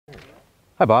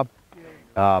Hi, Bob.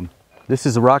 This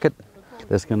is a rocket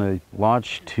that's going to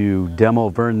launch to demo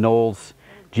Vern Knoll's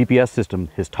GPS system,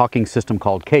 his talking system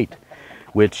called Kate,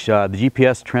 which the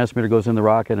GPS transmitter goes in the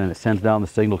rocket and it sends down the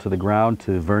signal to the ground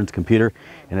to Vern's computer,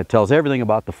 and it tells everything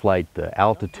about the flight, the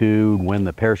altitude, when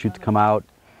the parachutes come out,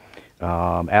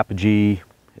 apogee,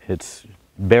 its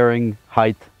bearing,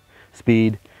 height,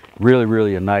 speed.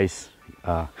 Really a nice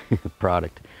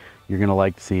product. You're going to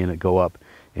like seeing it go up,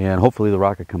 and hopefully the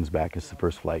rocket comes back as the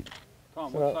first flight.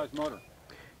 Tom, what size motor?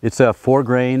 It's a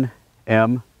 4-grain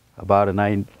M, about a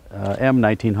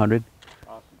M1900.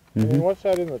 Awesome. And what's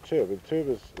that in the tube? The tube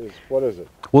is what is it?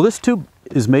 Well, this tube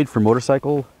is made for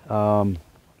motorcycle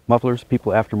mufflers.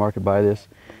 People aftermarket buy this,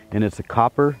 and it's a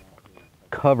copper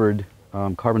covered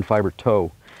carbon fiber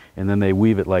toe, and then they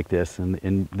weave it like this,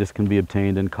 and this can be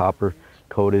obtained in copper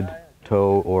coated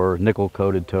toe or nickel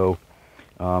coated toe,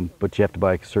 but you have to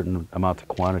buy certain amounts of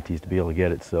quantities to be able to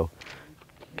get it, so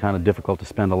kind of difficult to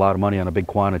spend a lot of money on a big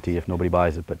quantity if nobody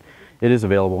buys it, but it is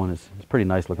available, and it's a pretty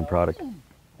nice looking product.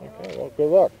 Okay, well, good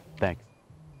luck. Thanks.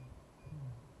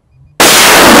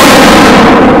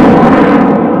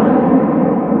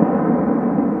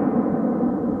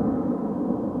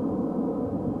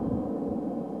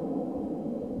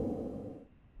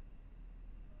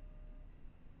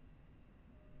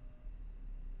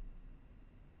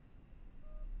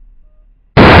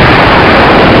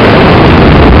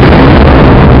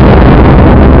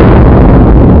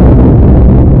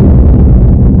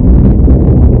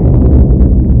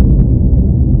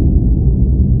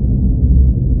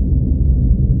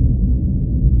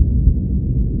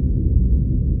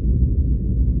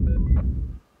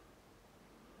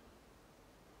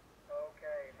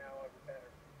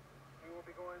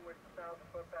 Going with the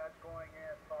 1,000-foot patch going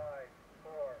in 5,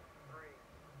 4, 3,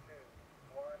 2,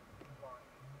 1,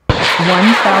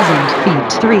 launch. 1,000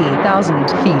 feet, 3,000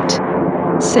 feet,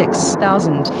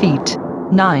 6,000 feet,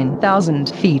 9,000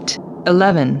 feet,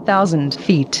 11,000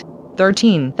 feet,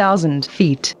 13,000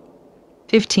 feet,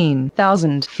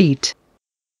 15,000 feet,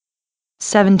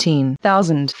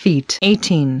 17,000 feet,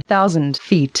 18,000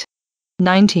 feet,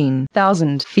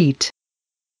 19,000 feet,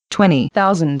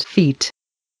 20,000 feet,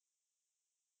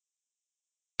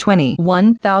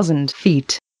 21,000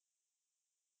 feet,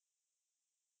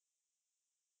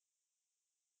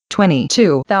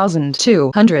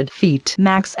 22,200 feet,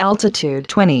 max altitude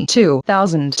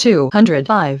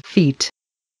 22,205 feet,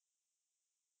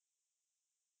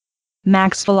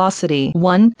 max velocity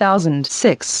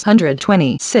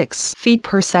 1,626 feet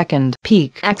per second,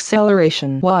 peak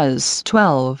acceleration was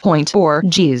 12.4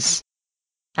 Gs.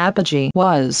 Apogee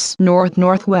was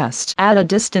north-northwest at a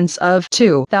distance of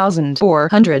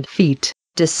 2,400 feet.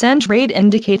 Descent rate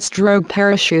indicates drogue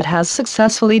parachute has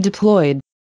successfully deployed.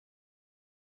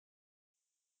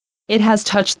 It has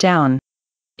touched down.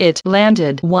 It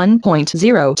landed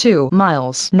 1.02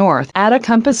 miles north at a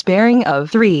compass bearing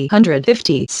of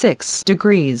 356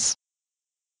 degrees.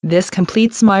 This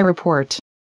completes my report.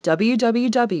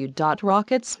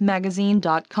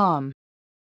 www.rocketsmagazine.com